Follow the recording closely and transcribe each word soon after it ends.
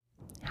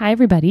Hi,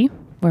 everybody.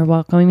 We're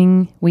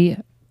welcoming.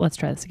 Let's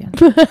try this again.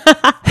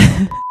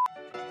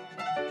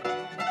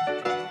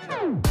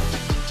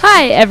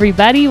 Hi,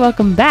 everybody.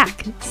 Welcome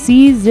back.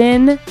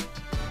 Season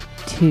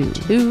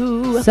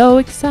 2. So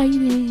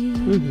exciting.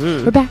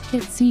 Mm-hmm. We're back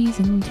at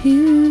season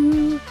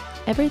 2.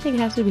 Everything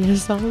has to be a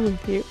song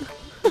with you.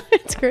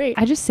 It's great.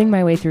 I just sing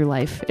my way through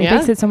life. It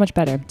makes it so much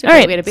better. All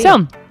right.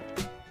 So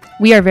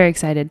we are very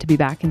excited to be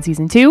back in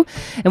season 2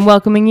 and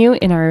welcoming you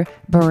in our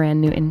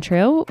brand new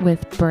intro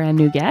with brand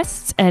new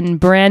guests and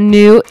brand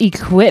new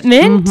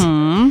equipment.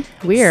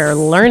 Mm-hmm. We are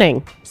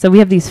learning. So we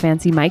have these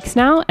fancy mics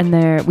now,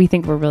 and we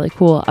think we're really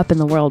cool up in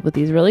the world with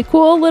these really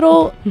cool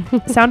little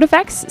sound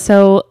effects.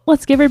 So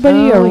let's give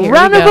everybody a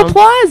round of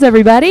applause,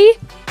 everybody. Yeah,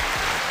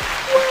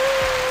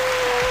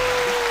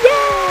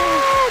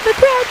 the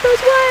crowd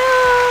goes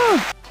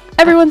wild.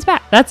 Everyone's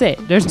back. That's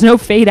it. There's no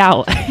fade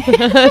out.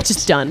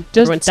 Just done.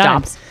 Everyone done.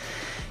 stops.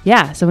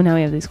 Yeah, so now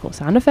we have these cool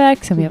sound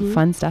effects and we have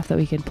fun stuff that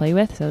we can play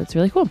with. So it's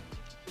really cool.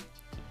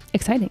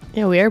 Exciting.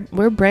 Yeah,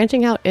 we're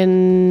branching out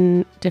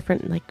in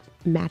different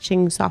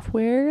matching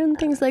software and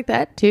things like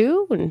that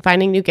too, and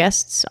finding new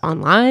guests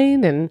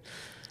online, and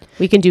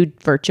we can do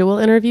virtual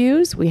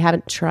interviews. We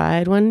haven't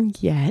tried one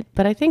yet,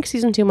 but I think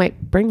season 2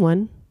 might bring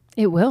one.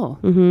 It will.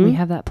 Mm-hmm. We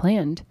have that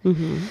planned.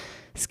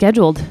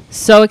 Scheduled.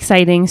 So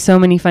exciting. So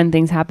many fun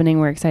things happening.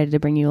 We're excited to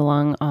bring you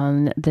along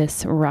on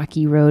this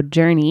rocky road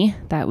journey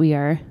that we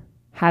are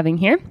having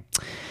here.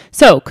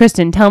 So,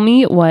 Kristin, tell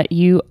me what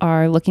you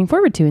are looking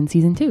forward to in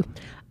season 2.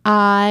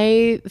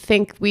 I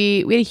think we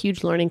had a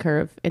huge learning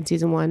curve in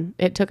season 1.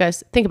 It took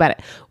us, think about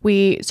it.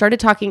 We started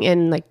talking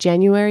in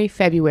January,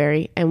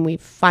 February, and we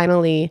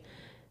finally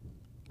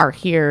are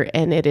here,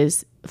 and it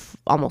is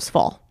almost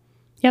fall.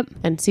 Yep.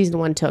 And season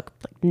 1 took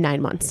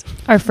 9 months.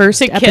 Our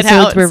first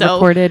episodes were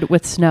recorded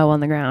with snow on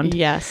the ground.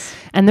 Yes.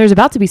 And there's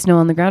about to be snow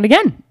on the ground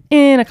again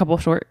in a couple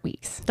short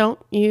weeks. Don't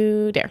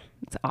you dare.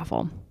 It's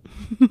awful.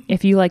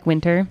 If you like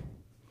winter.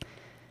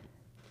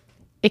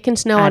 It can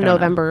snow on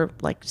November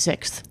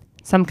 6th.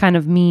 Some kind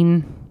of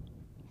mean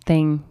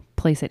thing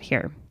place it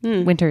here.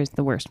 Winter is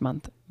the worst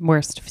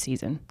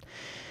season.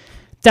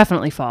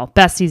 Definitely fall.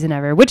 Best season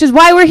ever, which is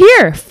why we're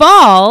here.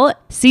 Fall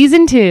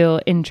season 2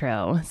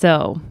 intro.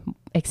 So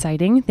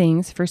exciting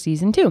things for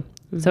season 2.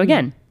 So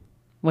again,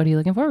 what are you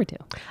looking forward to?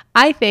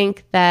 I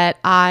think that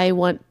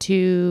our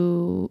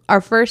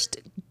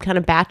first kind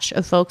of batch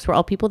of folks were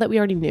all people that we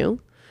already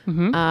knew.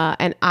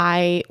 And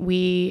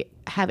we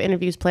have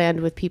interviews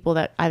planned with people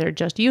that either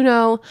just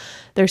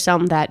there's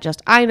some that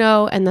just I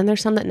know, and then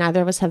there's some that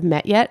neither of us have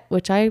met yet,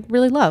 which I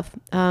really love.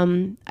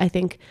 I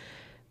think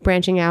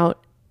branching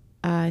out,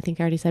 I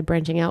think I already said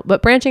branching out,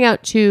 but branching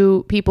out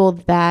to people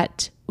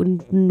that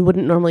wouldn't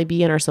normally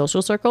be in our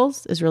social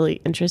circles is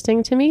really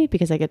interesting to me,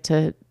 because I get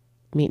to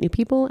meet new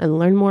people and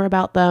learn more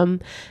about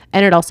them.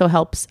 And it also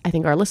helps, I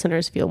think, our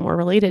listeners feel more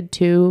related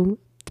to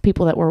the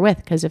people that we're with,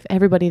 because if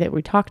everybody that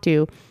we talk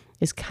to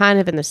is kind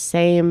of in the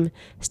same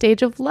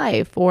stage of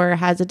life or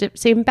has a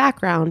same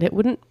background, it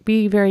wouldn't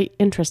be very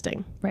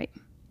interesting. Right.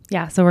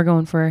 Yeah. So we're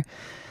going for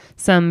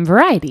some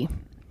variety.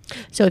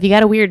 So if you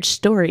got a weird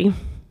story,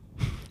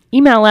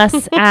 email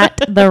us at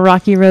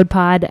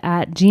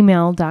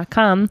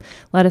therockyroadpod@gmail.com.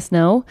 Let us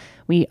know.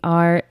 We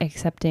are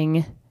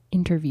accepting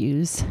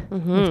interviews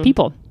with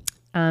people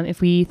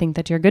if we think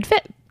that you're a good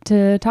fit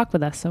to talk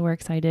with us. So we're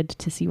excited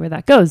to see where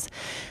that goes.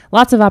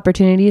 Lots of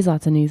opportunities,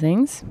 lots of new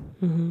things.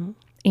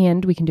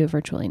 And we can do it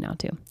virtually now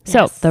too. Yes.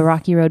 So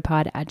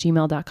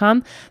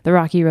therockyroadpod@gmail.com,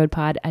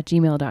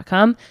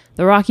 therockyroadpod@gmail.com,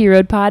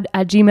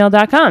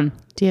 therockyroadpod@gmail.com.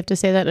 Do you have to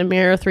say that in a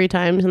mirror 3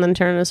 times and then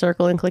turn in a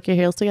circle and click your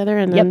heels together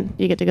and then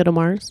you get to go to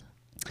Mars?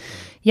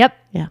 Yep.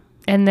 Yeah.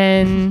 And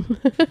then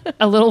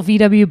a little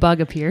VW bug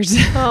appears.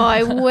 Oh,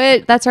 I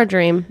would. That's our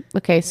dream.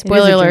 Okay.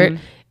 Spoiler alert.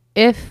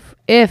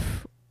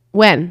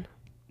 When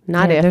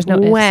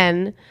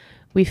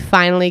we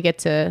finally get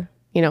to,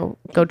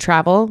 go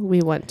travel,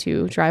 we want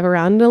to drive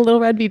around in a little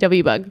red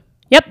VW bug.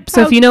 Yep.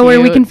 So if you know where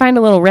we can find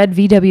a little red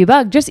VW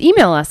bug, just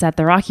email us at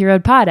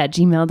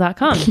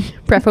therockyroadpod@gmail.com.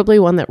 Preferably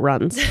one that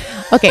runs.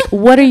 Okay.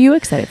 What are you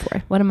excited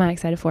for? What am I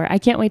excited for? I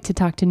can't wait to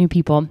talk to new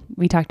people.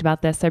 We talked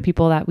about this. There are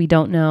people that we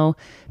don't know,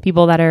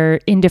 people that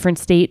are in different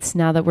states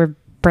now that we're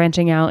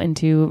branching out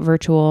into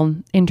virtual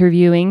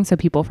interviewing. So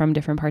people from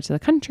different parts of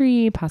the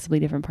country, possibly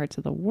different parts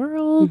of the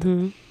world.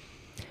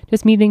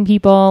 Just meeting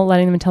people,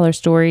 letting them tell their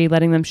story,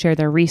 letting them share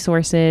their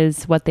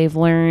resources, what they've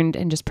learned,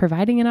 and just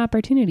providing an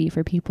opportunity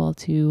for people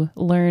to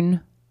learn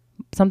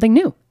something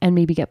new and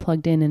maybe get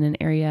plugged in an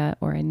area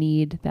or a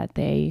need that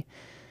they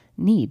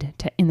need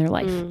in their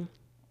life.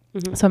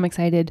 So I'm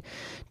excited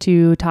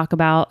to talk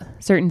about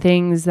certain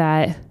things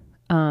that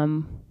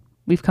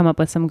we've come up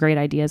with some great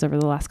ideas over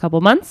the last couple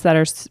of months that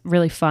are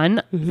really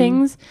fun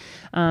things.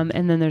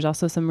 And then there's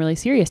also some really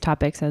serious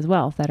topics as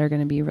well that are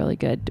going to be really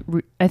good.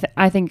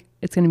 I think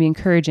it's going to be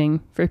encouraging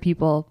for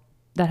people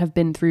that have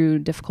been through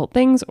difficult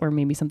things or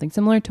maybe something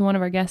similar to one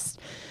of our guests,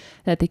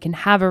 that they can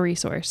have a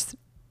resource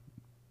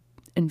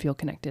and feel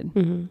connected.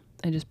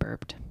 I just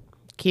burped.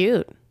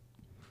 Cute.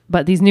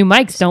 but these new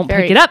mics don't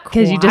pick it up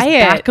because you just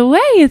back away.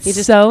 It's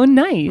just so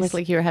nice. Look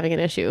like you were having an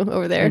issue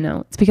over there. I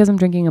know. It's because I'm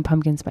drinking a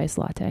pumpkin spice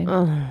latte.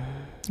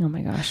 Oh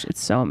my gosh.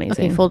 It's so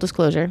amazing. Okay, full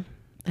disclosure.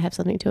 I have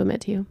something to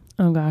admit to you.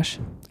 Oh gosh.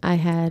 I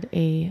had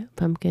a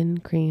pumpkin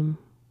cream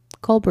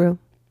cold brew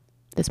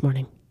this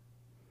morning.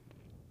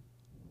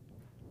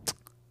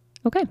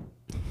 Okay.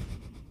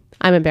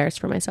 I'm embarrassed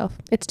for myself.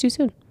 It's too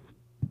soon.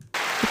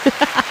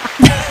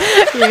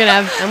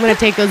 I'm gonna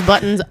take those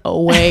buttons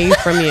away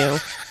from you.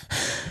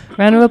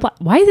 Round of applause.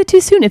 Why is it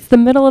too soon? It's the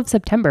middle of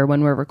September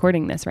when we're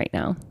recording this right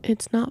now.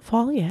 It's not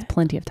fall yet.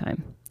 Plenty of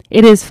time.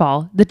 It is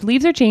fall. The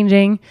leaves are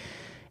changing.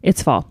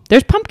 It's fall.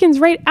 There's pumpkins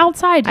right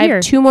outside here. I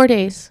have 2 more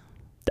days.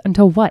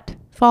 Until what?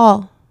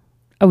 Fall.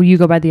 Oh, you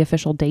go by the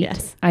official date?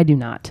 Yes. I do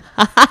not.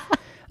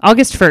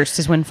 August 1st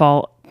is when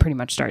fall pretty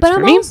much starts but for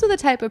I'm me. also the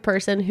type of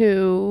person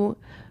who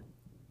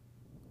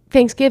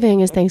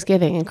Thanksgiving is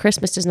Thanksgiving and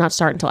Christmas does not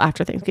start until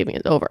after Thanksgiving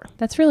is over.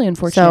 That's really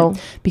unfortunate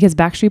because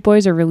Backstreet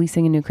Boys are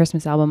releasing a new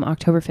Christmas album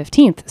October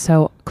 15th.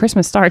 So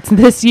Christmas starts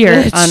this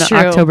year on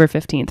October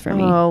 15th for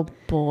me. Oh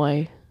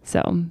boy.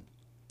 So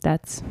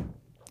that's,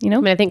 I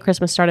mean, I think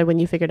Christmas started when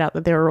you figured out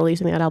that they were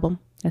releasing that album.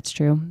 That's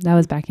true. That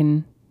was back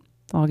in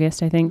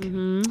August, I think.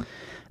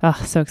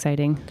 Oh, so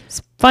exciting.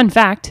 Fun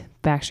fact,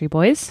 Backstreet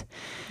Boys.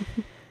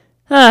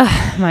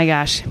 My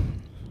gosh.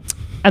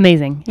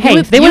 Amazing.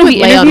 Hey, they would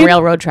lay on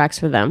railroad tracks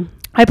for them.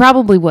 I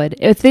probably would.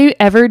 If they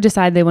ever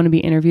decide they want to be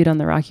interviewed on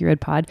the Rocky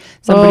Road pod,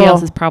 somebody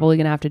else is probably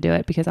going to have to do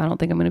it because I don't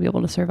think I'm going to be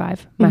able to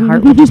survive. My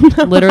heart would just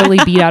literally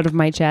beat out of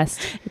my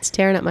chest. It's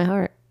tearing at my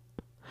heart.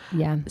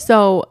 Yeah.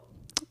 So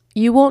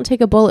you won't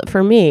take a bullet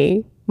for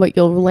me, but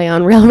you'll lay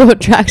on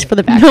railroad tracks for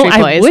the Backstreet Boys.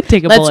 I would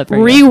take a bullet for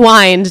you. Let's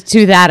rewind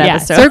to that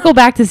episode. Circle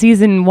back to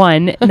season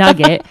 1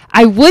 nugget.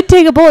 I would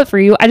take a bullet for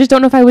you. I just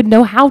don't know if I would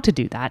know how to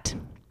do that.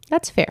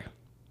 That's fair.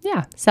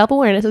 Yeah.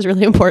 Self-awareness is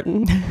really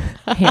important.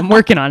 Hey, I'm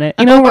working on it.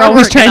 We're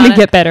always trying to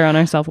get better on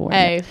our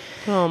self-awareness.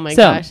 Hey. Oh my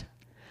gosh.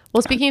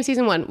 Well, speaking of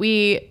season 1,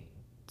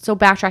 so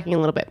backtracking a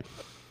little bit.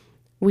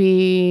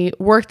 We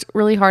worked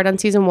really hard on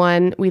season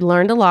 1. We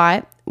learned a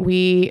lot.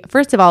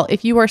 First of all,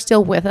 if you are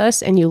still with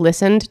us and you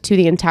listened to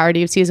the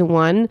entirety of season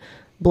 1,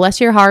 bless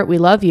your heart. We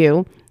love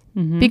you.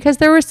 Because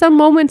there were some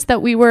moments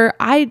that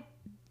I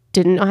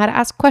didn't know how to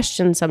ask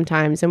questions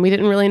sometimes, and we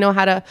didn't really know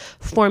how to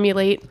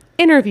formulate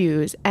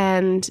interviews,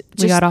 and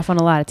we got off on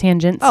a lot of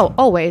tangents. Oh,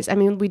 always. I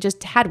mean, we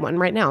just had one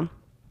right now.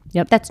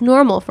 Yep. That's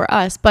normal for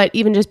us, but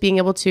even just being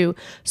able to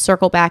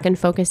circle back and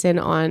focus in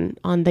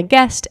on the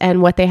guest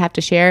and what they have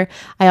to share.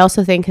 I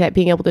also think that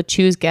being able to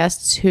choose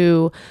guests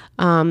who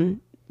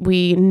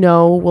we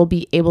know will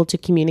be able to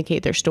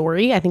communicate their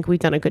story. I think we've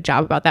done a good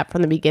job about that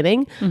from the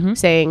beginning,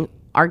 saying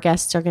our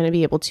guests are going to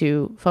be able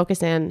to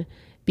focus in,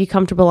 be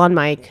comfortable on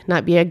mic,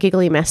 not be a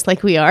giggly mess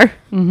like we are.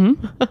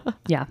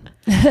 Yeah.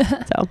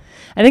 So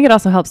I think it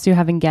also helps too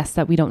having guests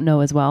that we don't know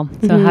as well.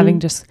 So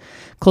having just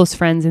close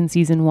friends in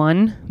season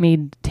 1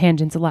 made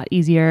tangents a lot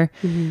easier.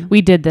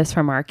 We did this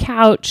from our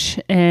couch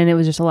and it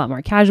was just a lot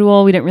more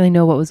casual. We didn't really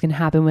know what was going to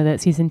happen with it.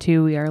 Season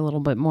 2, we are a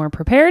little bit more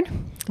prepared,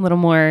 a little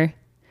more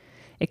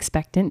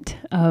expectant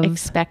of.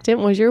 Expectant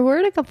was your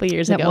word a couple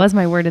years ago. That was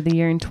my word of the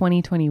year in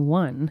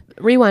 2021.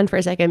 Rewind for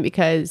a second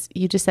because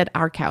you just said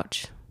our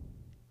couch.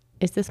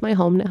 Is this my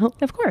home now?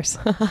 Of course.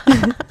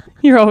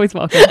 You're always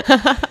welcome.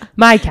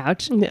 My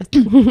couch. Yes.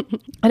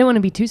 I don't want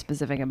to be too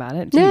specific about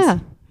it. Yeah.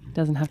 It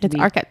doesn't have to be.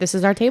 Our couch. This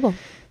is our table.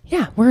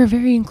 Yeah. We're a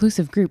very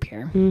inclusive group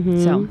here.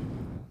 So,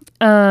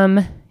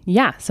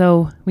 yeah.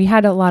 So we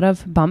had a lot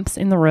of bumps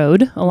in the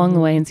road along the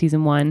way in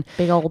season 1.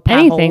 Big old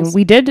potholes.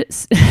 We did.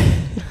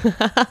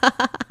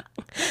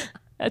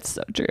 That's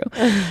so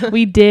true.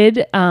 We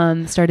did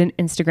start an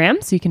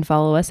Instagram, so you can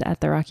follow us at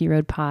the Rocky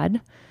Road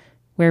Pod,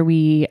 where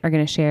we are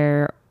going to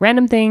share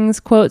random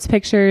things, quotes,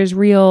 pictures,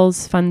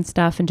 reels, fun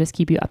stuff, and just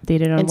keep you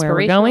updated on where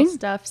we're going.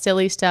 Stuff,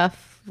 silly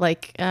stuff,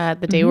 like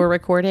the day we're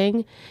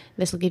recording.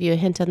 This will give you a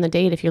hint on the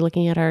date if you're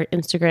looking at our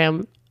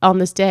Instagram on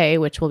this day,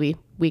 which will be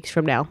weeks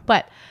from now.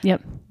 But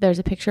there's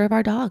a picture of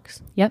our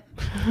dogs. Yep.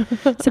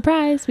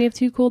 Surprise. We have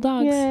 2 cool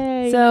dogs.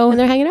 Yay. So, and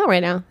they're hanging out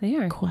right now. They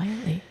are.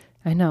 Quietly.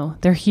 I know.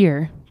 They're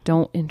here.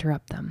 Don't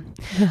interrupt them.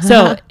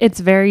 So it's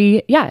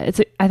I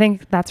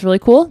think that's really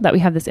cool that we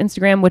have this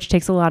Instagram, which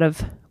takes a lot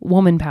of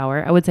woman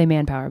power. I would say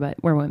manpower, but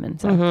we're women.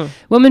 So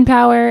woman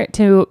power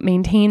to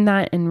maintain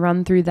that and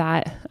run through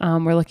that.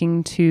 We're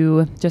looking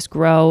to just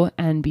grow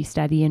and be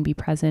steady and be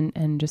present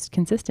and just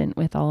consistent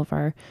with all of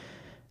our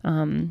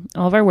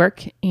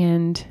work.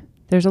 And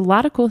there's a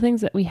lot of cool things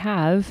that we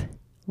have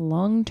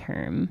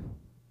long-term.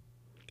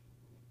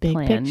 Big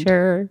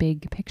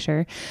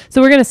picture.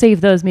 So we're going to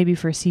save those maybe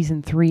for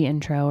season 3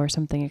 intro or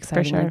something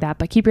exciting like that.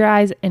 But keep your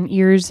eyes and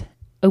ears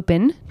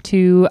open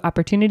to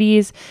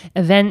opportunities,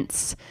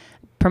 events,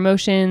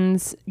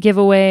 promotions,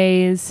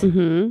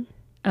 giveaways.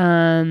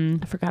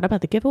 I forgot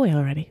about the giveaway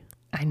already.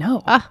 I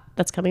know.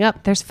 That's coming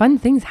up. There's fun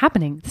things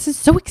happening. This is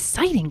so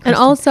exciting, Kristin. And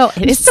also,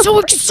 it is so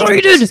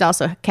excited. She's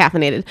also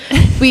caffeinated.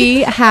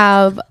 We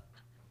have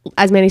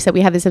as Mandy said,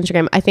 we have this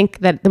Instagram. I think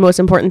that the most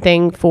important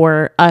thing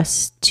for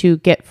us to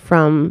get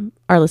from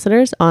our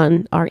listeners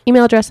on our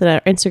email address and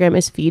our Instagram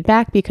is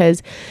feedback,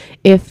 because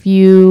if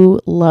you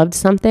loved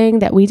something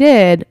that we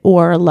did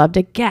or loved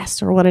a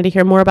guest or wanted to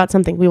hear more about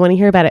something, we want to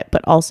hear about it.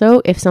 But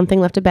also, if something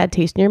left a bad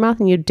taste in your mouth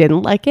and you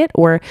didn't like it,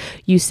 or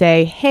you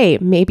say, hey,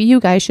 maybe you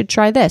guys should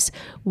try this,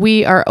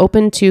 we are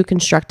open to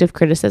constructive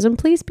criticism.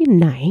 Please be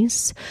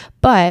nice.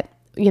 But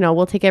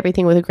we'll take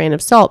everything with a grain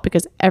of salt,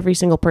 because every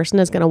single person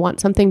is going to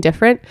want something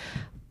different.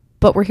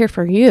 But we're here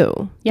for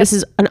you. Yep. This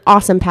is an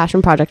awesome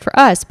passion project for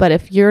us. But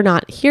if you're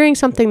not hearing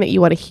something that you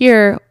want to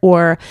hear,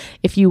 or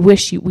if you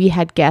wish we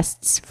had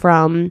guests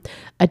from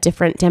a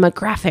different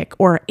demographic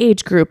or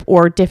age group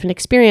or different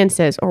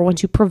experiences, or want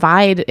to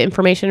provide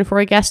information for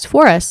a guest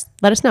for us,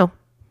 let us know.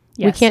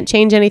 Yes. We can't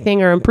change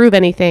anything or improve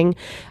anything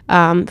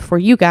for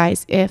you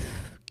guys,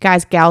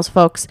 guys, gals,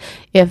 folks,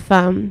 if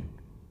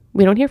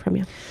we don't hear from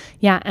you.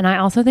 Yeah. And I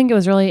also think it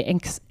was really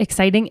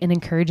exciting and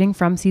encouraging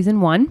from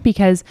season 1,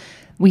 because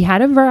we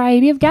had a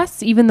variety of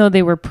guests, even though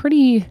they were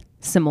pretty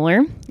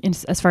similar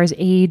as far as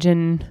age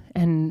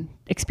and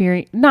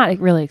experience, not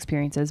really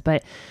experiences,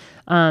 but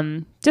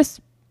just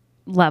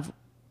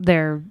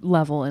their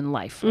level in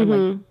life. Mm-hmm.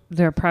 Like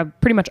they're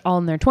pretty much all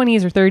in their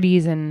 20s or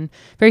 30s and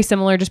very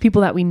similar, just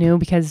people that we knew,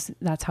 because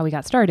that's how we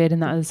got started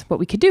and that was what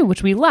we could do,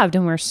 which we loved.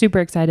 And we're super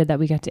excited that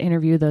we got to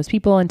interview those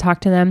people and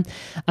talk to them.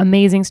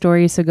 Amazing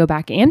stories. So go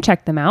back and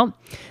check them out.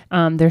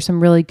 There's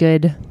some really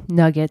good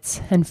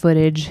nuggets and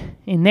footage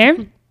in there.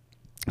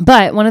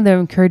 But one of the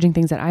encouraging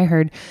things that I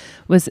heard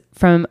was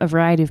from a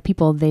variety of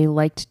people, they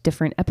liked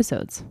different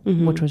episodes,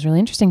 which was really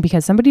interesting,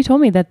 because somebody told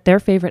me that their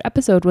favorite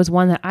episode was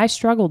one that I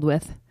struggled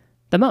with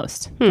the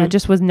most. That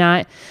just was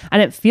not, I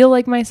didn't feel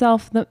like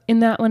myself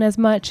in that one as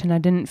much, and I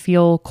didn't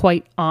feel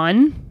quite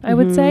on, I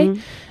would say.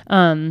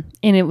 And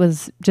it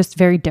was just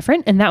very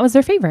different, and that was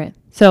their favorite.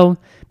 So,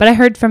 but I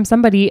heard from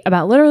somebody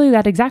about literally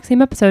that exact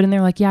same episode, and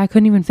they're like, yeah, I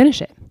couldn't even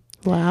finish it.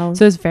 Wow.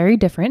 So it's very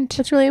different.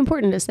 That's really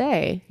important to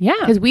say. Yeah.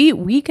 Because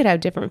we could have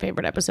different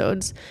favorite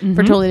episodes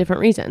for totally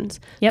different reasons.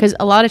 Because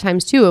Yep. a lot of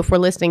times too, if we're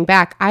listening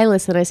back, I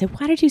listen and I say,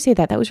 why did you say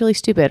that? That was really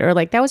stupid. Or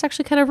like, that was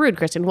actually kind of rude,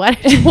 Kristin. Why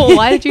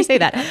did you say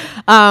that?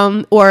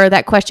 Or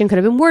that question could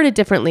have been worded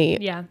differently.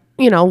 Yeah.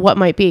 What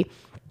might be.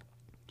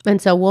 And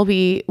so we'll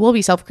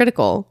be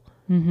self-critical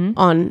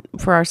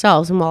for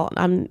ourselves. And while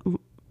I'm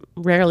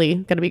rarely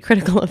going to be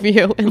critical of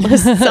you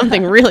unless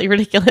something really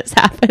ridiculous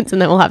happens,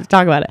 and then we'll have to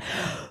talk about it.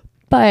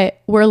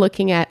 But we're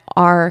looking at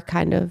our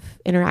kind of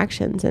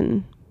interactions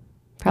and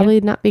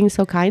probably not being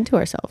so kind to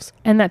ourselves.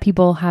 And that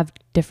people have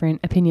different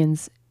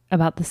opinions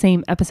about the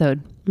same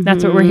episode.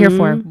 That's what we're here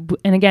for.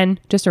 And again,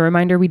 just a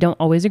reminder, we don't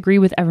always agree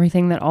with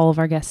everything that all of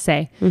our guests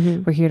say.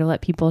 We're here to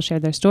let people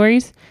share their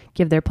stories,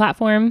 give their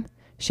platform,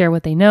 share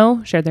what they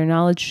know, share their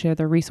knowledge, share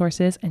their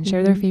resources, and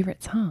share their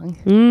favorite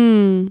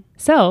song.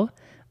 So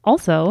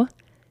also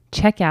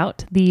check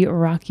out the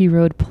Rocky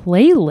Road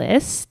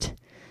playlist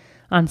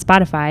on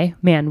Spotify.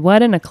 Man,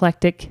 what an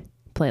eclectic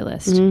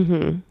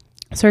playlist.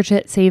 Search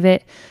it, save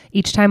it.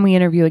 Each time we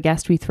interview a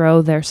guest, we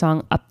throw their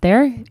song up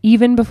there,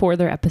 even before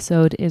their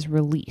episode is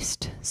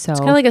released. So it's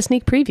kind of like a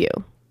sneak preview.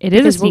 It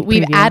is a sneak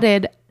We've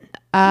preview.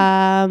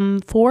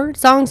 added 4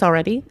 songs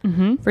already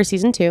for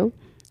season 2,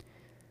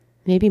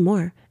 maybe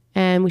more.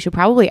 And we should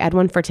probably add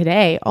one for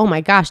today. Oh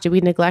my gosh, did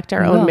we neglect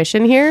our own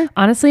mission here?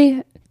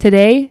 Honestly,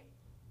 today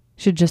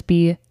should just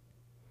be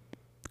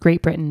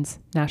Great Britain's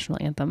national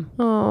anthem.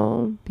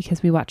 Oh,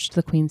 because we watched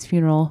the Queen's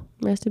funeral.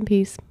 Rest in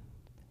peace.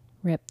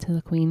 Rip to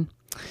the Queen.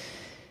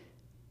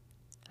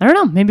 I don't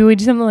know. Maybe we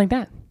do something like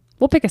that.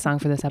 We'll pick a song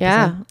for this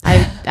episode.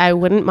 Yeah, I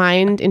wouldn't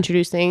mind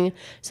introducing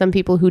some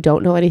people who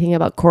don't know anything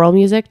about choral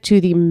music to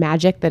the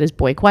magic that is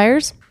boy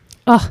choirs.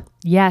 Oh,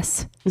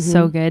 yes.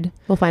 So good.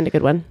 We'll find a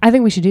good one. I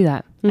think we should do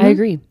that. I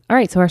agree. All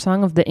right. So our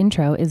song of the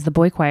intro is the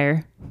boy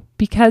choir,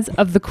 because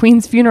of the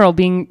Queen's funeral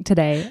being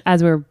today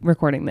as we're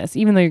recording this,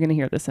 even though you're going to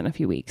hear this in a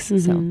few weeks.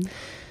 So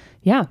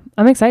yeah,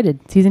 I'm excited.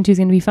 Season 2 is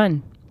going to be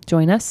fun.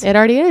 Join us. It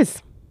already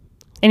is.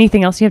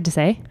 Anything else you have to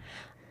say?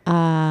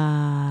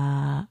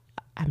 I'm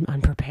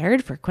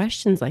unprepared for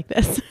questions like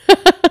this.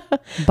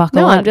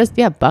 Buckle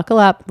up. Buckle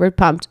up. We're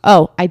pumped.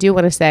 Oh, I do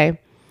want to say,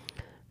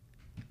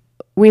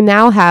 we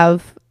now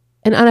have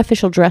an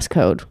unofficial dress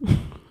code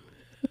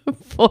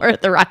for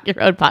the Rocky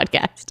Road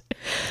podcast.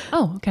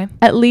 Oh, okay.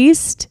 At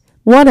least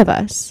one of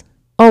us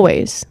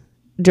always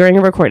during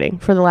a recording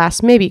for the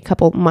last maybe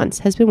couple months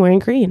has been wearing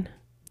green.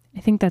 I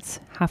think that's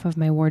half of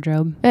my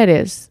wardrobe. It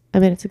is. I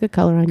mean, it's a good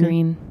color on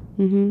green.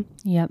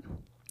 Yep.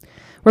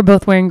 We're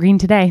both wearing green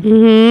today.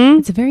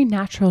 It's a very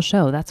natural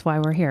show. That's why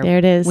we're here. There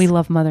it is. We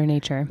love Mother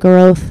Nature.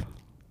 Growth.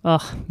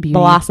 Oh, beauty.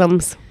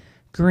 Blossoms.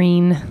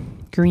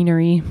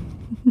 Greenery.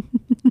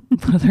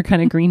 What other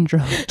kind of green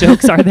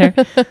jokes are there?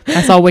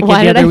 I saw Wicked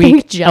Why the other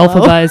week. Jello?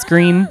 Elphaba is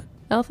green.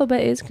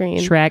 Elphaba is green.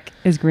 Shrek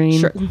is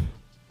green.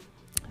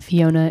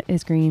 Fiona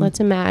is green. Let's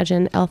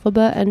imagine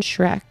Elphaba and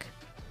Shrek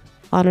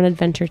on an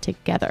adventure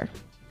together.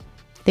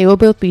 They will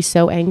both be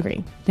so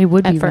angry. They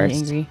would be really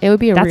angry. It would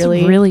be That's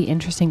really a really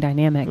interesting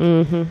dynamic.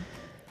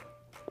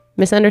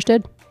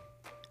 Misunderstood.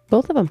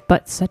 Both of them.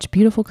 but such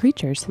beautiful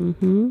creatures.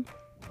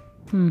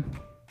 Mm-hmm.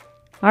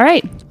 All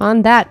right.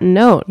 On that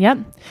note. Yep.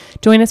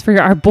 Join us for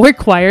our boy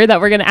choir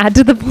that we're going to add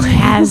to the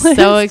playlist. Yes,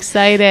 so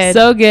excited.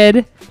 So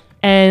good.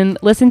 And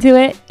listen to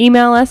it.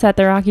 Email us at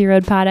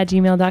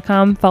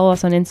therockyroadpod@gmail.com. Follow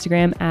us on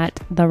Instagram at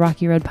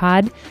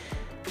therockyroadpod.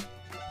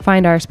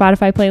 Find our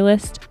Spotify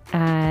playlist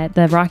at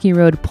the Rocky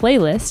Road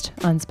playlist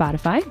on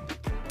Spotify.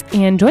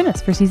 And join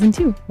us for season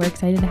 2. We're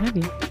excited to have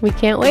you. We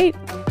can't wait.